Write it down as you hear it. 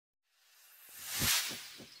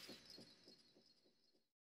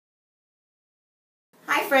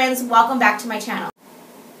Hi friends, welcome back to my channel.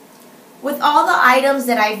 With all the items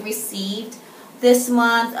that I've received this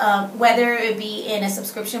month, whether it be in a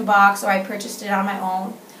subscription box or I purchased it on my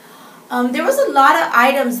own, there was a lot of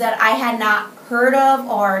items that I had not heard of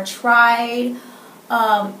or tried,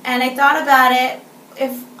 and I thought about it.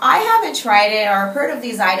 If I haven't tried it or heard of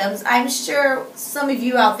these items, I'm sure some of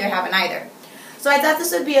you out there haven't either. So I thought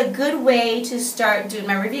this would be a good way to start doing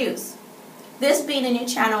my reviews. This being a new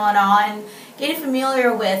channel and all, and getting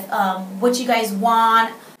familiar with what you guys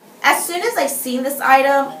want. As soon as I seen this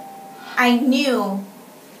item, I knew.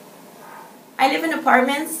 I live in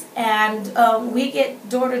apartments, and we get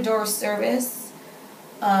door-to-door service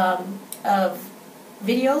of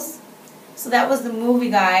videos. So that was the movie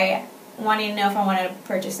guy wanting to know if I wanted to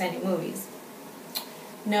purchase any movies.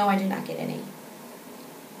 No, I did not get any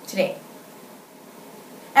today.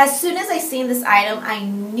 As soon as I seen this item, I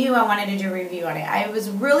knew I wanted to do a review on it. I was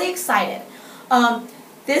really excited.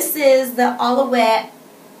 This is the Aloette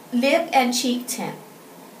Lip and Cheek Tint.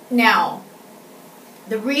 Now,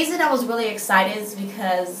 the reason I was really excited is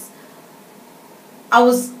because I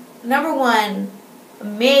was, number one,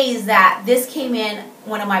 amazed that this came in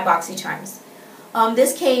one of my BoxyCharms.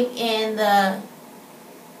 This came in the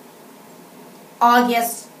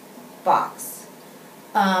August box.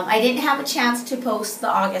 I didn't have a chance to post the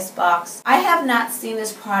August box. I have not seen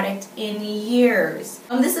this product in years.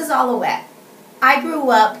 This is Aloette. I grew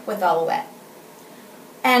up with Aloette.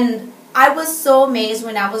 And I was so amazed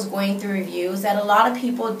when I was going through reviews that a lot of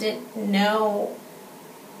people didn't know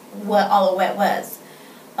what Aloette was.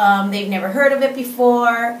 They've never heard of it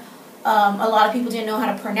before. A lot of people didn't know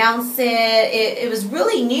how to pronounce it. It was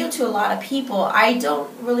really new to a lot of people. I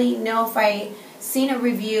don't really know if I seen a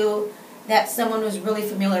review that someone was really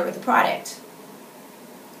familiar with the product.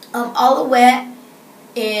 Aloette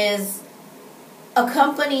is a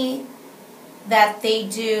company that they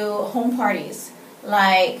do home parties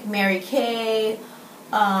like Mary Kay,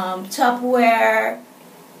 Tupperware.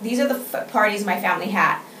 These are the parties my family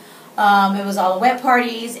had. It was Aloette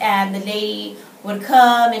parties, and the lady would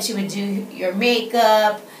come and she would do your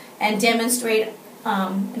makeup and demonstrate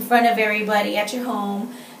in front of everybody at your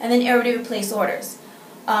home, and then everybody would place orders.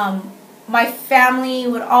 My family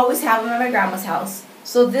would always have them at my grandma's house.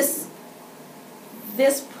 So this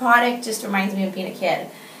product just reminds me of being a kid.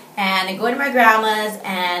 And I go to my grandma's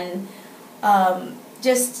and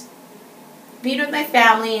just being with my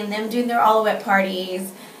family and them doing their Aloette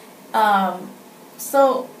parties.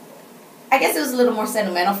 So I guess it was a little more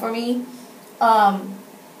sentimental for me.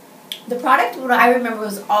 The product, what I remember,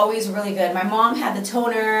 was always really good. My mom had the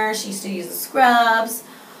toner. She used to use the scrubs.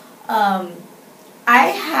 I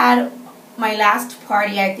had my last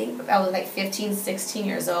party, I think I was like 15, 16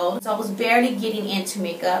 years old. So I was barely getting into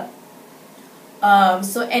makeup.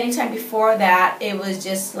 So anytime before that, it was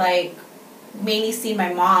just like mainly seeing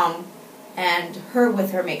my mom and her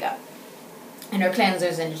with her makeup and her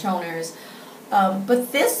cleansers and toners.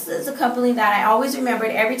 But this is a company that I always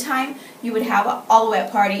remembered. Every time you would have an Aloette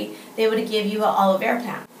party, they would give you an aloe vera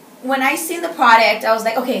plant. When I seen the product, I was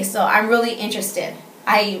like, okay, so I'm really interested.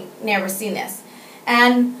 I never seen this.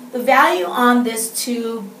 And the value on this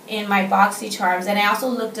tube in my BoxyCharms, and I also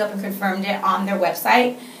looked up and confirmed it on their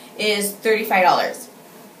website, is $35.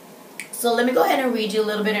 So let me go ahead and read you a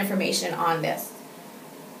little bit of information on this.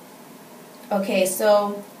 Okay,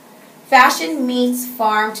 so fashion meets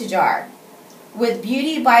farm to jar. With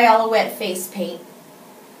Beauty by Aloette Face Paint,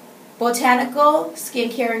 botanical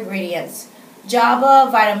skincare ingredients,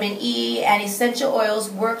 JABA, vitamin E, and essential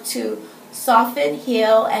oils work to soften,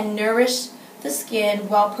 heal, and nourish the skin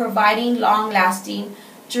while providing long-lasting,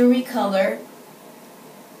 dewy color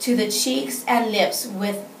to the cheeks and lips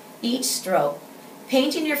with each stroke.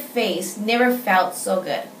 Painting your face never felt so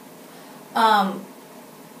good.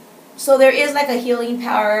 So there is like a healing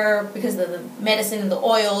power because of the medicine and the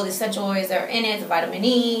oil, the essential oils that are in it, the vitamin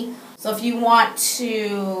E. So if you want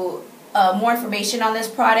to more information on this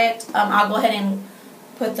product, I'll go ahead and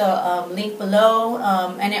put the link below.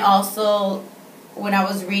 And it also, when I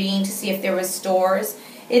was reading to see if there was stores,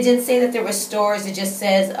 it didn't say that there were stores. It just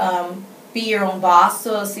says be your own boss.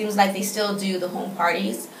 So it seems like they still do the home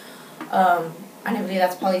parties. I believe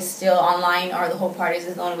that's probably still online, or the home parties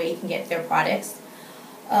is the only way you can get their products.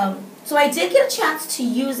 So I did get a chance to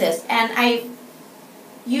use this, and I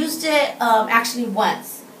used it actually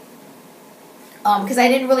once because I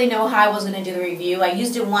didn't really know how I was going to do the review. I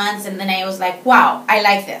used it once, and then I was like, wow, I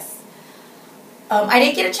like this. I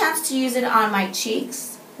did get a chance to use it on my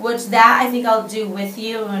cheeks, which that I think I'll do with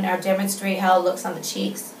you, and I'll demonstrate how it looks on the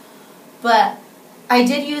cheeks. But I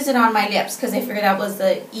did use it on my lips because I figured that was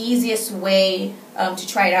the easiest way to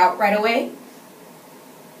try it out right away.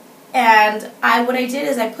 And what I did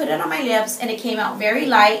is I put it on my lips, and it came out very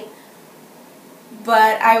light.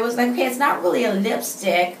 But I was like, okay, it's not really a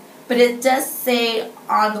lipstick, but it does say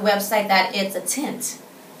on the website that it's a tint.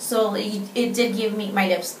 So it did give me my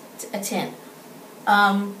lips a tint.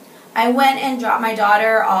 I went and dropped my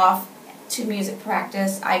daughter off to music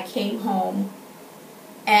practice. I came home,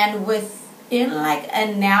 and within like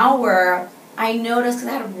an hour, I noticed,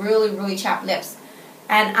 because I had really chapped lips,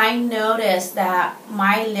 and I noticed that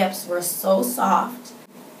my lips were so soft.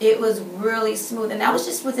 It was really smooth, and that was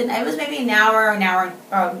just within, it was maybe an hour,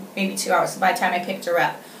 maybe 2 hours by the time I picked her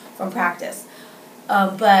up from practice.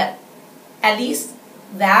 But at least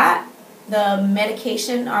that, the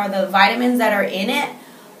medication or the vitamins that are in it,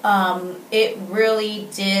 it really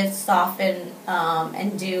did soften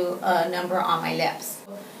and do a number on my lips.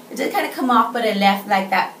 It did kind of come off, but it left like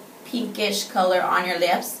that pinkish color on your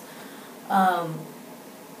lips.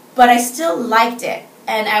 But I still liked it,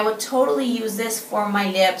 and I would totally use this for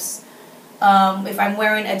my lips if I'm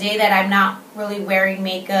wearing a day that I'm not really wearing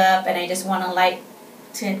makeup and I just want a light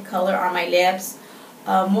tint color on my lips.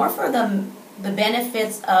 More for the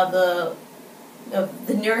benefits of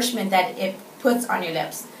the nourishment that it puts on your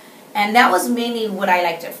lips. And that was mainly what I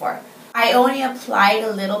liked it for. I only applied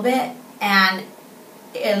a little bit, and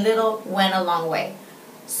a little went a long way.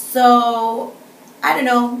 So I don't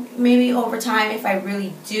know, maybe over time, if I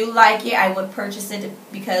really do like it, I would purchase it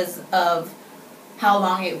because of how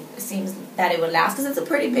long it seems that it would last. Because it's a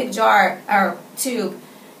pretty big jar, or tube.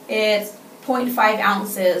 It's 0.5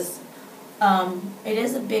 ounces. It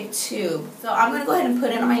is a big tube. So I'm going to go ahead and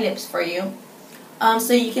put it on my lips for you,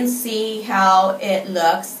 so you can see how it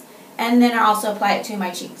looks. And then I also apply it to my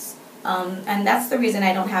cheeks. And that's the reason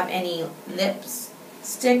I don't have any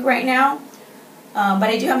lipstick right now. But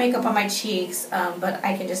I do have makeup on my cheeks, but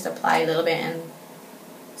I can just apply a little bit, and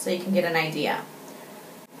so you can get an idea.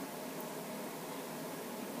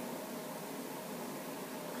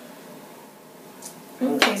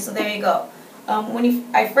 Okay, so there you go. When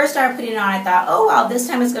I first started putting it on, I thought, oh wow, this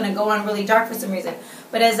time it's going to go on really dark for some reason.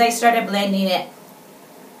 But as I started blending it,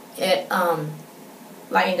 it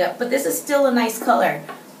lightened up. But this is still a nice color.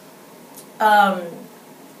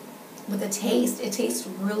 With the taste, it tastes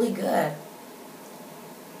really good.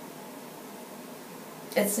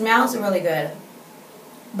 It smells really good.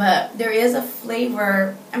 But there is a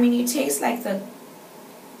flavor. I mean, you taste like the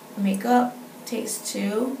makeup taste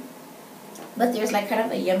too. But there's like kind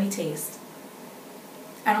of a yummy taste.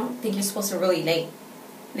 I don't think you're supposed to really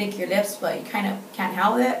lick your lips, but you kind of can't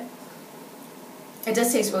help it. It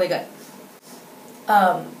does taste really good.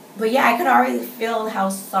 But yeah, I could already feel how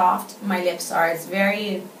soft my lips are. It's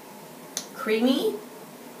very creamy.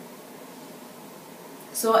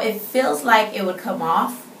 So it feels like it would come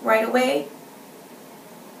off right away.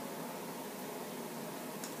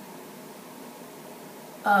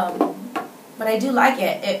 But I do like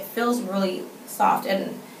it. It feels really soft,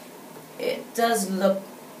 and it does look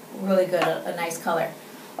really good, a nice color.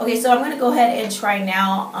 Okay, so I'm going to go ahead and try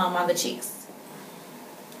now on the cheeks.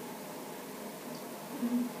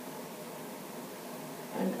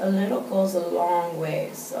 And a little goes a long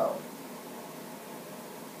way, so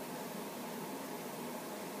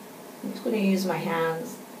I'm just going to use my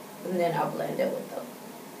hands, and then I'll blend it with a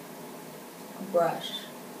brush.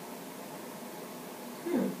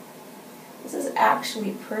 This is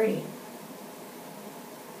actually pretty.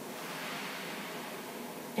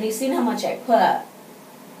 And you've seen how much I put. I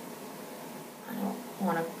don't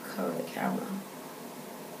want to cover the camera.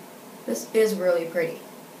 This is really pretty.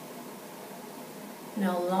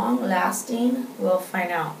 Now, long lasting, we'll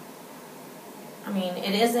find out. I mean,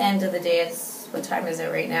 it is the end of the day. It's, what time is it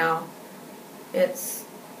right now? It's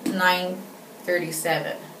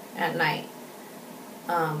 9:37 at night.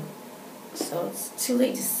 So it's too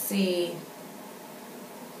late to see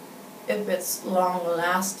if it's long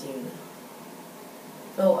lasting.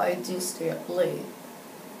 Though I do stay up late.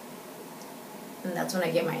 And that's when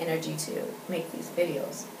I get my energy to make these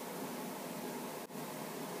videos.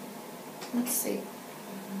 Let's see.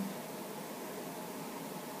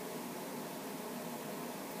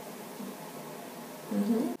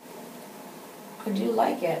 I do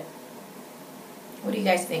like it. What do you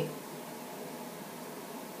guys think?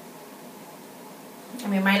 I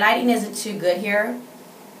mean, my lighting isn't too good here.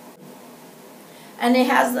 And it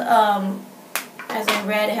has, as I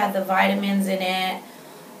read, it had the vitamins in it.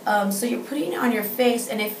 So you're putting it on your face,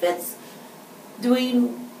 and if it's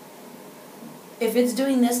doing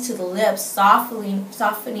this to the lips, softening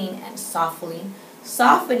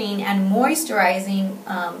and moisturizing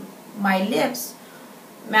my lips,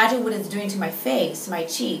 imagine what it's doing to my face, my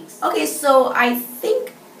cheeks. Okay, so I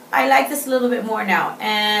think I like this a little bit more now.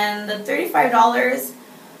 And the $35,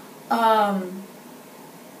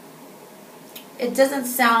 it doesn't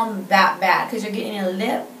sound that bad because you're getting a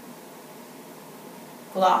lip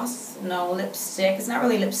gloss, no, lipstick. It's not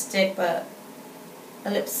really lipstick, but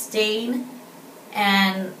a lip stain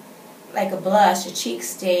and like a blush, a cheek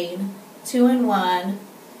stain, 2-in-1.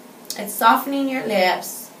 It's softening your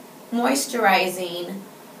lips, moisturizing,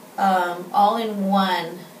 all in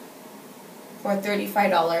one for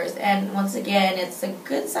 $35. And once again, it's a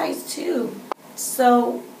good size tube.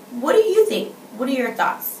 So what do you think? What are your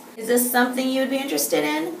thoughts? Is this something you'd be interested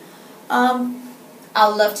in?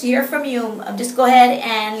 I'd love to hear from you. Just go ahead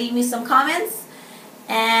and leave me some comments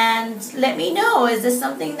and let me know. Is this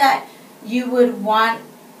something that you would want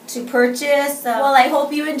to purchase? Well, I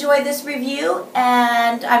hope you enjoyed this review,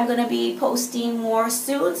 and I'm going to be posting more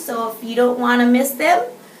soon. So if you don't want to miss them,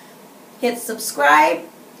 hit subscribe,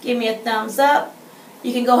 give me a thumbs up.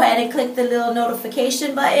 You can go ahead and click the little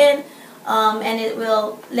notification button, and it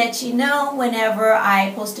will let you know whenever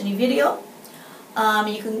I post a new video.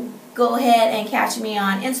 You can go ahead and catch me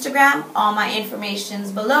on Instagram. All my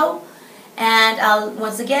information's below. And I'll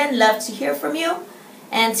once again love to hear from you.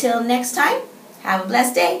 Until next time, have a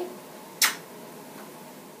blessed day.